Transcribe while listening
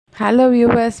Hello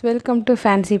viewers, welcome to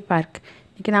fancy park.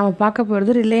 இன்றைக்கி நம்ம பார்க்க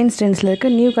போகிறது ரிலையன்ஸ் ட்ரெண்ட்ஸில் இருக்க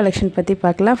நியூ கலெக்ஷன் பற்றி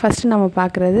பார்க்கலாம். ஃபஸ்ட்டு நம்ம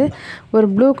பார்க்குறது ஒரு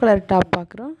ப்ளூ கலர் டாப்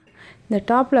பார்க்குறோம். இந்த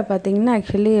டாப்பில் பார்த்திங்கன்னா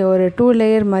ஆக்சுவலி ஒரு 2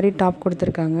 லேயர் மாதிரி டாப்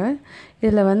கொடுத்துருக்காங்க.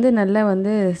 இதில் நல்லா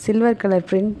சில்வர் கலர்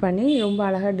பிரிண்ட் பண்ணி ரொம்ப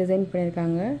அழகாக டிசைன்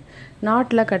பண்ணியிருக்காங்க.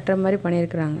 நாட்டில் கட்டுற மாதிரி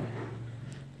பண்ணியிருக்கிறாங்க.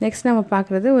 நெக்ஸ்ட் நம்ம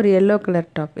பார்க்குறது ஒரு yellow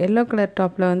colour top. Yellow colour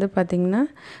டாப்பில் பார்த்திங்கன்னா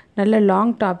நல்ல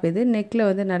லாங் டாப். இது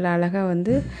நெக்கில் நல்லா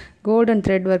அழகாக கோல்டன்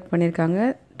த்ரெட் ஒர்க் பண்ணியிருக்காங்க.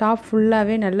 டாப்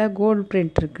ஃபுல்லாகவே நல்லா கோல்டு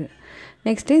பிரிண்ட் இருக்குது.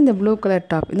 நெக்ஸ்ட்டு இந்த ப்ளூ கலர்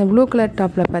டாப். இந்த ப்ளூ கலர்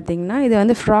டாப்பில் பார்த்திங்கன்னா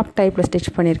இது ஃப்ராக் டைப்பில் ஸ்டிச்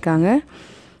பண்ணியிருக்காங்க.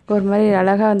 ஒரு மாதிரி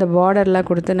அழகாக அந்த பார்டர்லாம்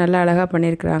கொடுத்து நல்லா அழகாக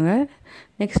பண்ணியிருக்கிறாங்க.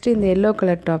 நெக்ஸ்ட்டு இந்த எல்லோ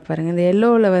கலர் டாப் பாருங்கள். இந்த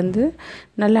எல்லோவில்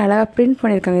நல்லா அழகாக பிரிண்ட்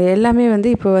பண்ணியிருக்காங்க. இது எல்லாமே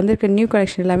இப்போ வந்திருக்க நியூ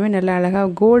கலெக்ஷன் எல்லாமே நல்லா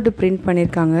அழகாக கோல்டு பிரிண்ட்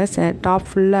பண்ணியிருக்காங்க. டாப்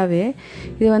ஃபுல்லாகவே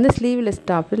இது ஸ்லீவ்லெஸ்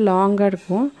டாப்பு, லாங்காக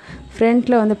இருக்கும்.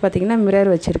 ஃப்ரண்ட்டில் பார்த்திங்கன்னா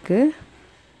மிரர் வச்சுருக்கு.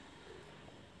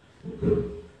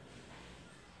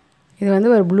 இது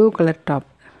ஒரு ப்ளூ கலர் டாப்.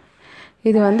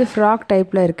 இது ஃப்ராக்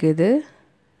டைப்பில் இருக்குது.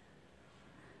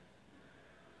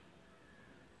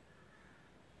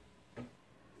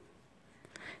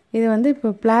 இது இப்போ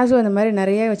பிளாசோ அந்த மாதிரி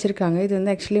நிறைய வச்சுருக்காங்க. இது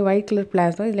ஆக்சுவலி ஒயிட் கலர்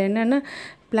பிளாசோ. இதில் என்னென்னா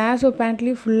பிளாசோ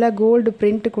பேண்ட்லேயும் ஃபுல்லாக கோல்டு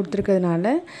பிரிண்ட்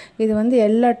கொடுத்துருக்கிறதுனால இது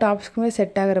எல்லா டாப்ஸ்க்குமே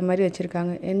செட் ஆகிற மாதிரி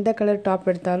வச்சுருக்காங்க. எந்த கலர் டாப்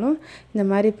எடுத்தாலும் இந்த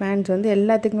மாதிரி பேண்ட்ஸ்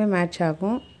எல்லாத்துக்குமே மேட்ச்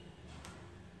ஆகும்.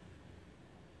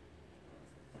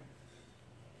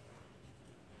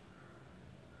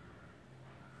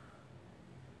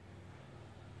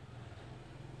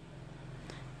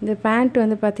 இந்த பேண்ட்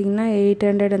பார்த்திங்கன்னா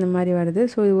 800 அந்த மாதிரி வருது.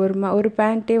 ஸோ இது ஒரு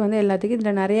பேண்ட்டே எல்லாத்துக்கும்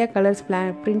இதில் நிறையா கலர்ஸ்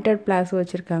பிரிண்டட் பிளாஸோ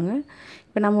வச்சுருக்காங்க.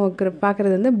 இப்போ நம்ம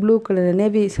பார்க்குறது blue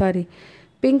colour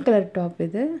pink colour top.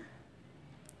 இது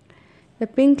இந்த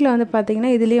பிங்க்கில்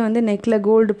பார்த்திங்கன்னா இதுலேயும் நெக்கில்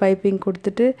கோல்டு பைப்பிங்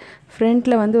கொடுத்துட்டு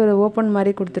ஃப்ரண்ட்டில் ஒரு ஓப்பன்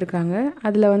மாதிரி கொடுத்துருக்காங்க.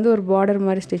 அதில் ஒரு பார்டர்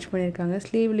மாதிரி ஸ்டிச் பண்ணியிருக்காங்க.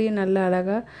 ஸ்லீவ்லேயும் நல்லா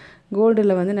அழகாக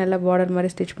கோல்டில் நல்லா பார்டர்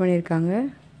மாதிரி ஸ்டிச் பண்ணியிருக்காங்க.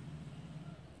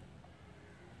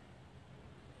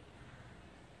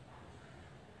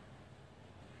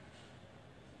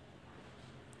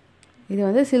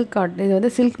 இது சில்க் காட்டன். இது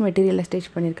சில்க் மெட்டீரியலில்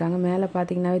ஸ்டிச் பண்ணியிருக்காங்க. மேலே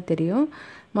பார்த்தீங்கன்னாவே தெரியும்.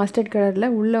 மஸ்டர்ட்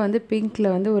கலரில் உள்ளே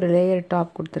பிங்க்கில் ஒரு லேயர்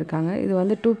டாப் கொடுத்துருக்காங்க. இது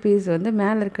 2 பீஸ்.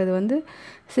 மேலே இருக்கிறது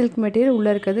சில்க் மெட்டீரியல், உள்ளே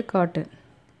இருக்கிறது காட்டன்.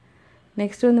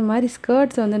 நெக்ஸ்ட் இந்த மாதிரி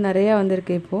ஸ்கர்ட்ஸ் நிறையா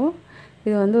வந்திருக்கு இப்போது.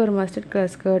 இது ஒரு மஸ்டர்ட்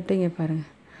கலர் ஸ்கர்ட்டு. இங்கே பாருங்கள்.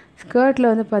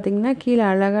 ஸ்கர்ட்டில் பார்த்திங்கன்னா கீழே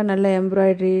அழகாக நல்ல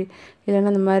எம்ப்ராய்ட்ரி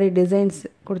இல்லைன்னா இந்த மாதிரி டிசைன்ஸ்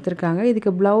கொடுத்துருக்காங்க.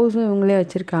 இதுக்கு ப்ளவுஸும் இவங்களே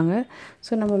வச்சுருக்காங்க.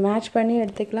 ஸோ நம்ம மேட்ச் பண்ணி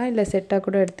எடுத்துக்கலாம், இல்லை செட்டாக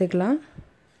கூட எடுத்துக்கலாம்.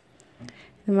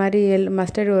 இந்த மாதிரி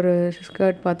மஸ்டர்ட் ஒரு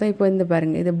ஸ்கர்ட் பார்த்தோம். இப்போ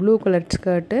பாருங்கள், இது ப்ளூ கலர்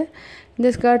ஸ்கர்ட்டு. இந்த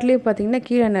ஸ்கர்ட்லேயும் பார்த்திங்கன்னா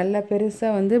கீழே நல்லா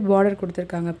பெருசாக பார்டர்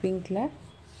கொடுத்துருக்காங்க பிங்க்கில்.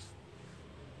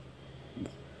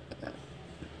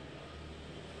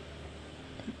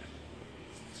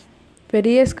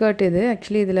 பெரிய ஸ்கர்ட் இது.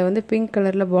 ஆக்சுவலி இதில் பிங்க்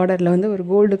கலரில் பார்டரில் ஒரு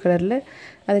கோல்டு கலரில்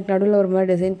அதுக்கு நடுவில் ஒரு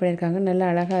மாதிரி டிசைன் பண்ணியிருக்காங்க. நல்லா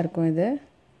அழகாக இருக்கும். இது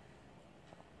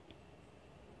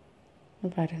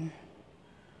பாருங்கள்.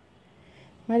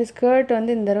 இந்த மாதிரி ஸ்கர்ட்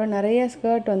இந்த தடவை நிறைய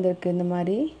ஸ்கர்ட் வந்திருக்கு. இந்த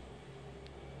மாதிரி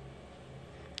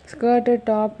ஸ்கர்ட்டு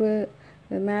டாப்பு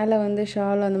மேலே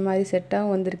ஷால் அந்த மாதிரி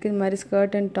செட்டாகவும் வந்திருக்கு. இந்த மாதிரி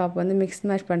skirt and top mix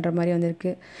match பண்ணுற மாதிரி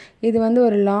வந்திருக்கு. இது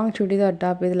ஒரு லாங் சுடிதார்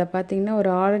டாப். இதில் பார்த்திங்கன்னா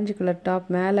ஒரு ஆரஞ்சு கலர் டாப்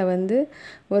மேலே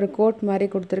ஒரு கோட் மாதிரி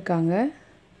கொடுத்துருக்காங்க.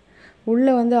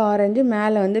 உள்ளே ஆரஞ்சு,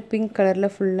 மேலே பிங்க்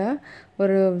கலரில் ஃபுல்லாக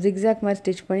ஒரு ஜிக்ஸாக் மாதிரி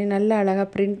ஸ்டிச் பண்ணி நல்லா அழகாக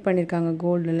பிரிண்ட் பண்ணியிருக்காங்க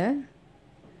கோல்டில்.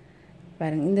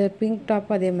 பாருங்கள், இந்த பிங்க்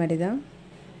டாப்பும் அதே மாதிரி தான்.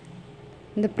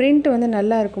 இந்த பிரிண்ட்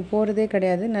நல்லா இருக்கும், போகிறதே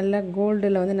கிடையாது. நல்லா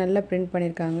கோல்டில் நல்லா பிரிண்ட்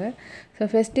பண்ணியிருக்காங்க. ஸோ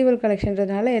ஃபெஸ்டிவல்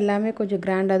கலெக்ஷன்றதுனால எல்லாமே கொஞ்சம்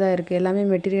கிராண்டாக தான் இருக்குது. எல்லாமே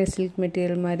மெட்டீரியல் சில்க்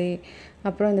மெட்டீரியல் மாதிரி,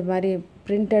 அப்புறம் இந்த மாதிரி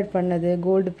பிரிண்டட் பண்ணது,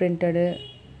 கோல்டு பிரிண்டடு.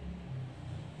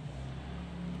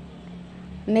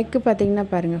 நெக்கு பார்த்திங்கன்னா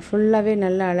பாருங்கள், ஃபுல்லாகவே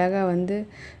நல்லா அழகாக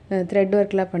த்ரெட்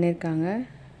ஒர்க்லாம் பண்ணியிருக்காங்க.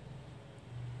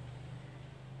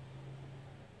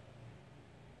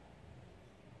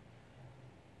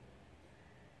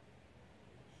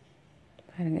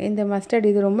 இந்த மஸ்டர்ட்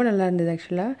இது ரொம்ப நல்லா இருந்தது.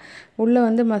 ஆக்சுவலாக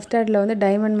உள்ளே மஸ்டர்டில்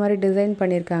டைமண்ட் மாதிரி டிசைன்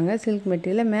பண்ணியிருக்காங்க சில்க்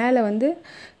மெட்டீரியலில். மேலே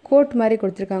கோட் மாதிரி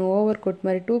கொடுத்துருக்காங்க, ஓவர் கோட்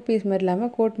மாதிரி, 2 பீஸ் மாதிரி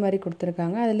இல்லாமல் கோட் மாதிரி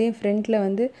கொடுத்துருக்காங்க. அதுலேயும் ஃப்ரண்ட்டில்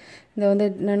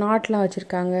இந்த நாட்லாம்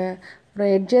வச்சுருக்காங்க.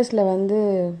 அப்புறம் எட்ஜஸில்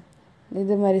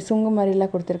இது மாதிரி சுங்கு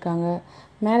மாதிரிலாம் கொடுத்துருக்காங்க.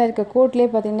 மேலே இருக்க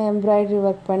கோட்லேயே பார்த்திங்கன்னா எம்ப்ராய்டரி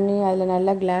ஒர்க் பண்ணி அதில்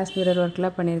நல்லா கிளாஸ் மிரர்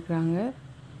ஒர்க்லாம் பண்ணியிருக்காங்க.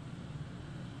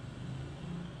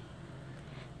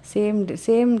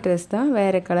 சேம் ட்ரெஸ் தான்,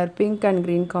 வேறு கலர் பிங்க் அண்ட்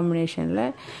க்ரீன்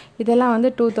காம்பினேஷனில். இதெல்லாம்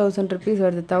 2000 ருபீஸ்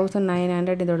வருது.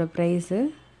 1900 இதோட ப்ரைஸு.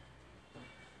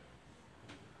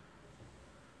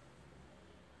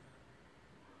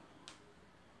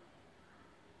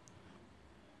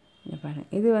 பாருங்கள்,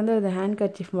 இது ஒரு ஹேண்ட்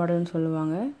கர்ச்சீஃப் மாடல்னு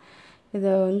சொல்லுவாங்க.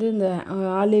 இதை வந்து இந்த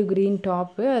ஆலிவ் க்ரீன்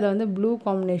டாப்பு, அதில் வந்து ப்ளூ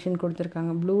காம்பினேஷன்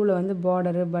கொடுத்துருக்காங்க. ப்ளூவில் வந்து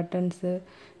பார்டரு, பட்டன்ஸு,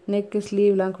 நெக்கு,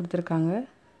 ஸ்லீவ்லாம் கொடுத்துருக்காங்க.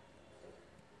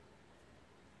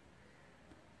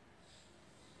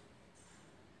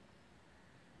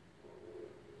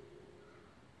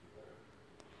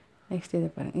 நெக்ஸ்ட் இதை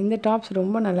பாருங்கள். இந்த டாப்ஸ்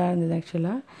ரொம்ப நல்லா இருந்தது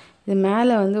ஆக்சுவலாக. இது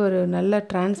மேலே வந்து ஒரு நல்ல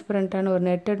டிரான்ஸ்பரண்ட்டான ஒரு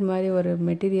நெட்டட் மாதிரி ஒரு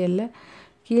மெட்டீரியலில்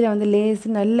கீழே வந்து லேஸ்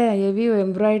நல்ல ஹெவி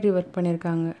எம்ப்ராய்டரி ஒர்க்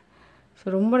பண்ணியிருக்காங்க. ஸோ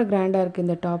ரொம்ப கிராண்டாக இருக்குது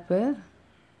இந்த டாப்பு.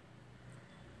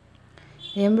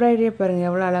 எம்ப்ராய்டரியே பாருங்கள்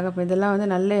எவ்வளோ அழகாக. இதெல்லாம் வந்து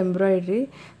நல்ல எம்ப்ராய்டரி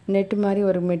நெட்டு மாதிரி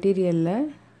ஒரு மெட்டீரியலில்.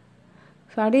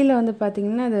 ஸோ அடியில் வந்து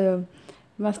பார்த்திங்கன்னா அது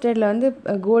மஸ்டர்டில் வந்து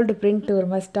கோல்டு பிரிண்ட் ஒரு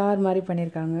மாதிரி ஸ்டார் மாதிரி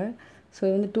பண்ணியிருக்காங்க. ஸோ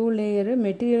இது வந்து 2 லேயரு.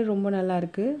 மெட்டீரியல் ரொம்ப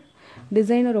நல்லாயிருக்கு.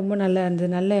 டிசைனும் ரொம்ப நல்லா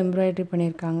இருந்தது. நல்ல எம்ப்ராய்டரி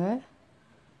பண்ணியிருக்காங்க.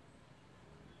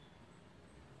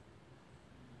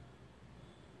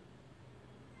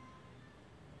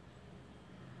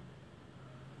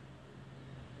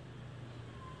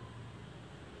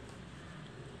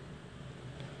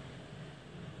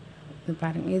 இது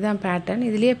பாருங்கள், இதுதான் பேட்டர்ன்.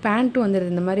 இதுலேயே பேண்ட்டும்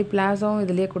வந்துடுது. இந்த மாதிரி பிளாஸோவும்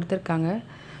இதுலேயே கொடுத்துருக்காங்க.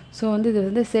 ஸோ வந்து இது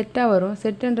வந்து செட்டாக வரும்.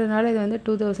 செட்டுன்றதுனால இது வந்து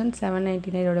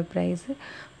 2799 இதோட ப்ரைஸு.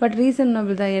 பட்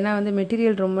ரீசனபிள் தான். ஏன்னா வந்து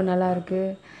மெட்டீரியல் ரொம்ப நல்லாயிருக்கு.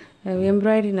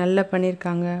 எம்ப்ராய்டரி நல்லா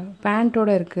பண்ணியிருக்காங்க.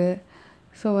 பேண்ட்டோடு இருக்குது.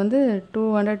 ஸோ வந்து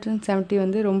 270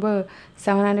 வந்து ரொம்ப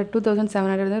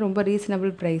 2700 வந்து ரொம்ப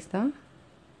ரீசனபிள் ப்ரைஸ் தான்.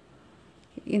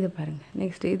 இது பாருங்கள்.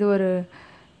 நெக்ஸ்ட் இது ஒரு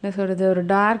என்ன சொல்கிறது, ஒரு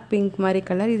டார்க் பிங்க் மாதிரி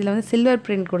கலர். இதில் வந்து சில்வர்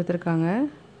பிரிண்ட் கொடுத்துருக்காங்க.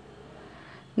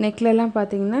 நெக்லெலாம்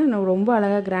பார்த்தீங்கன்னா ரொம்ப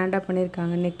அழகாக கிராண்டாக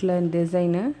பண்ணியிருக்காங்க. நெக்கில்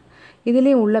டிசைனு.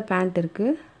 இதுலேயும் உள்ள பேண்ட்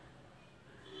இருக்குது.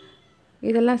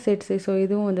 இதெல்லாம் செட்ஸு. ஸோ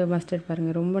இதுவும் வந்து மஸ்டர்ட்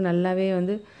பாருங்கள். ரொம்ப நல்லாவே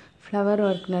வந்து ஃப்ளவர்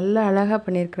ஒர்க் நல்லா அழகாக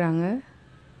பண்ணியிருக்கிறாங்க.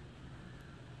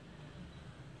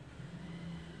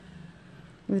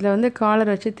 இதில் வந்து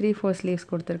காலர் வச்சு 3/4 ஸ்லீவ்ஸ்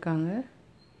கொடுத்துருக்காங்க.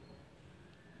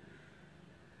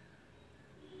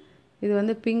 இது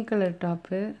வந்து பிங்க் கலர்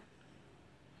டாப்பு.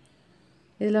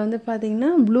 இதில் வந்து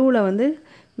பார்த்திங்கன்னா ப்ளூவில் வந்து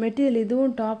மெட்டீரியல்.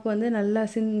 இதுவும் டாப் வந்து நல்லா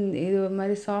இது ஒரு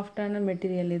மாதிரி சாஃப்டான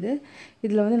மெட்டீரியல் இது.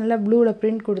 இதில் வந்து நல்லா ப்ளூவில்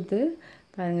பிரிண்ட் கொடுத்து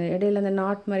பாருங்கள். இடையில அந்த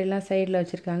நாட் மாதிரிலாம் சைடில்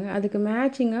வச்சுருக்காங்க. அதுக்கு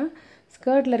மேட்சிங்காக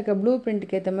ஸ்கர்ட்டில் இருக்க ப்ளூ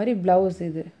பிரிண்ட்டுக்கு ஏற்ற மாதிரி ப்ளவுஸ்.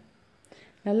 இது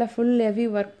நல்லா ஃபுல் ஹெவி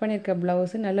ஒர்க் பண்ணியிருக்க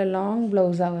ப்ளவுஸு. நல்ல லாங்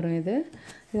ப்ளவுஸாக வரும் இது.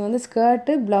 இது வந்து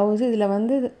ஸ்கர்ட்டு ப்ளவுஸு. இதில்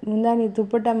வந்து முந்தானி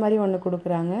துப்பட்டா மாதிரி ஒன்று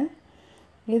கொடுக்குறாங்க.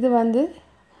 இது வந்து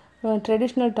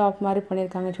ட்ரெடிஷ்னல் டாப் மாதிரி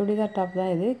பண்ணியிருக்காங்க. சுடிதார் டாப்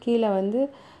தான் இது. கீழே வந்து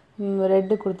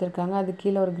ரெட்டு கொடுத்துருக்காங்க. அது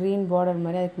கீழே ஒரு க்ரீன் பார்டர்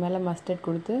மாதிரி, அதுக்கு மேலே மஸ்டர்ட்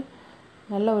கொடுத்து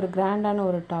நல்ல ஒரு கிராண்டான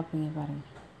ஒரு டாப். இங்கே பாருங்கள்.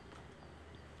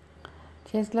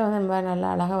 செஸ்ட்டில் வந்து இந்த மாதிரி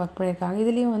நல்லா அழகாக ஒர்க் பண்ணியிருக்காங்க.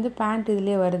 இதுலேயும் வந்து பேண்ட்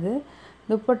இதுலேயே வருது.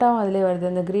 துப்பட்டாவும் அதிலே வருது.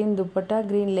 அந்த க்ரீன் துப்பட்டா,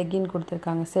 க்ரீன் லெக்கின்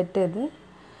கொடுத்துருக்காங்க. செட்டு இது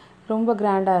ரொம்ப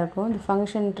கிராண்டாக இருக்கும். இந்த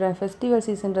ஃபங்க்ஷன் ஃபெஸ்டிவல்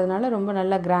சீசன்றதுனால ரொம்ப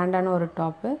நல்லா கிராண்டான ஒரு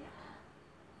டாப்பு.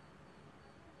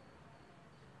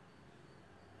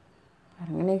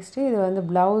 பாருங்கள். நெக்ஸ்ட்டு இது வந்து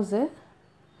ப்ளவுஸு.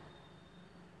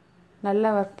 நல்லா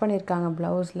ஒர்க் பண்ணியிருக்காங்க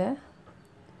ப்ளவுஸில்.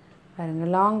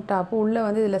 பாருங்கள். Long top. உள்ளே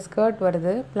வந்து இதில் ஸ்கர்ட்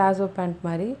வருது, பிளாசோ பேண்ட்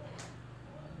மாதிரி.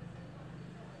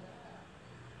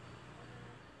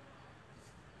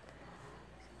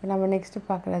 நம்ம நெக்ஸ்ட்டு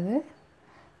பார்க்குறது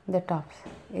இந்த டாப்ஸ்.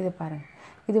 இது பாருங்கள்.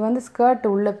 இது வந்து ஸ்கர்ட்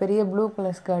உள்ள பெரிய blue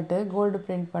colour skirt gold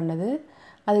print பண்ணது.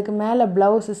 அதுக்கு மேலே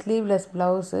ப்ளவுஸு, ஸ்லீவ்லெஸ்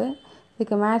ப்ளவுஸு.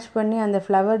 இதுக்கு மேட்ச் பண்ணி அந்த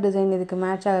ஃப்ளவர் டிசைன் இதுக்கு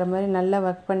மேட்ச் ஆகிற மாதிரி நல்லா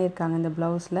ஒர்க் பண்ணியிருக்காங்க இந்த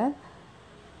ப்ளவுஸில்.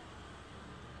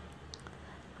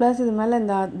 ப்ளஸ் இது மேலே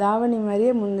இந்த தாவணி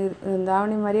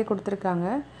மாதிரியே கொடுத்துருக்காங்க.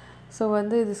 ஸோ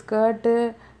வந்து இது ஸ்கர்ட்டு,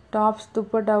 டாப்ஸ்,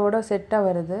 துப்பட்டாவோட செட்டாக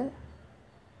வருது.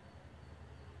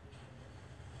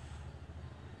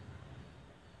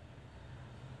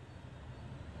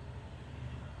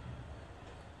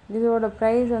 இதோட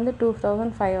ப்ரைஸ் வந்து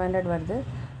 2500 வருது.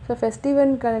 ஸோ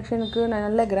ஃபெஸ்டிவல் கலெக்ஷனுக்கு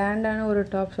நல்ல கிராண்டான ஒரு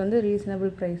டாப்ஸ் வந்து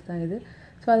ரீசனபிள் ப்ரைஸ் தான் இது.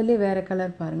 ஸோ அதுலேயே வேறு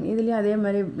கலர் பாருங்கள். இதுலேயும் அதே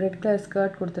மாதிரி ரெட் கலர்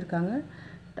ஸ்கர்ட் கொடுத்துருக்காங்க.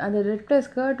 அந்த ரெட் கலர்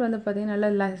ஸ்கர்ட் வந்து பார்த்திங்கன்னா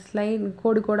நல்லா ஸ்லைன்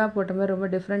கோடாக போட்ட மாதிரி ரொம்ப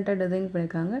டிஃப்ரெண்ட்டாக டிசைன்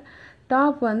பண்ணியிருக்காங்க.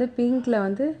 டாப் வந்து பிங்க்கில்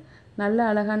வந்து நல்ல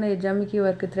அழகான ஜமிக்கி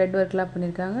ஒர்க்கு, த்ரெட் ஒர்க்லாம்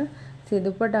பண்ணியிருக்காங்க. சரி,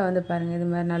 துப்பட்டா வந்து பாருங்கள். இது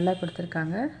மாதிரி நல்லா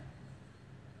கொடுத்துருக்காங்க.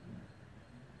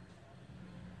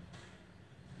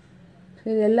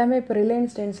 இது எல்லாமே இப்போ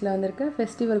ரிலையன்ஸ் ட்ரெண்ட்ஸில் வந்திருக்க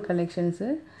ஃபெஸ்டிவல் கலெக்ஷன்ஸு.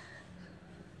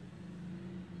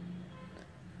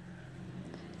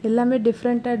 எல்லாமே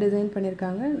டிஃப்ரெண்ட்டாக டிசைன்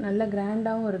பண்ணியிருக்காங்க. நல்ல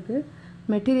கிராண்டாகவும் இருக்குது.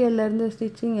 மெட்டீரியல்லேருந்து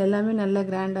ஸ்டிச்சிங் எல்லாமே நல்ல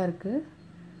கிராண்டாக இருக்குது.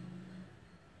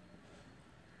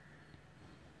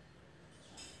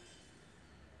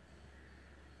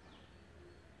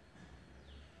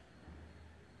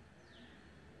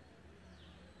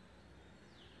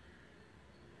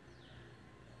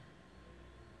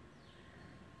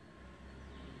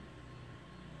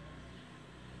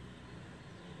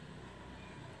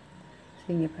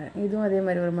 சரிங்க பாருங்கள். இதுவும் அதே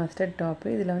மாதிரி ஒரு மஸ்டர்ட் டாப்பு.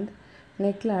 இதில் வந்து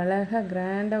நெக்கில் அழகாக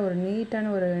கிராண்டாக ஒரு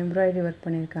நீட்டான ஒரு எம்ப்ராய்டரி ஒர்க்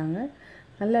பண்ணியிருக்காங்க.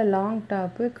 நல்ல லாங்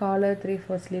டாப்பு, காலர்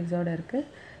 3/4 ஸ்லீவ்ஸோடு இருக்குது.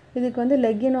 இதுக்கு வந்து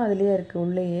லெக்கினும் அதுலேயே இருக்குது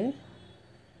உள்ளேயே.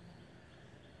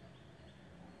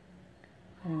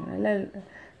 நல்ல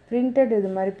பிரிண்டட் இது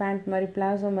மாதிரி பேண்ட் மாதிரி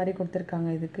பிளாசோ மாதிரி கொடுத்துருக்காங்க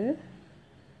இதுக்கு.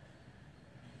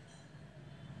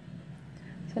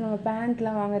 ஸோ நம்ம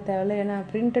பேண்ட்லாம் வாங்க தேவையில்லை, ஏன்னா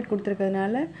பிரிண்டட்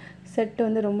கொடுத்துருக்கிறதுனால செட்டு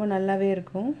வந்து ரொம்ப நல்லாவே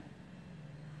இருக்கும்.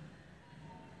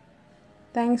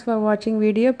 தேங்க்ஸ் ஃபார் வாட்சிங்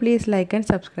video. Please like and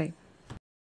subscribe.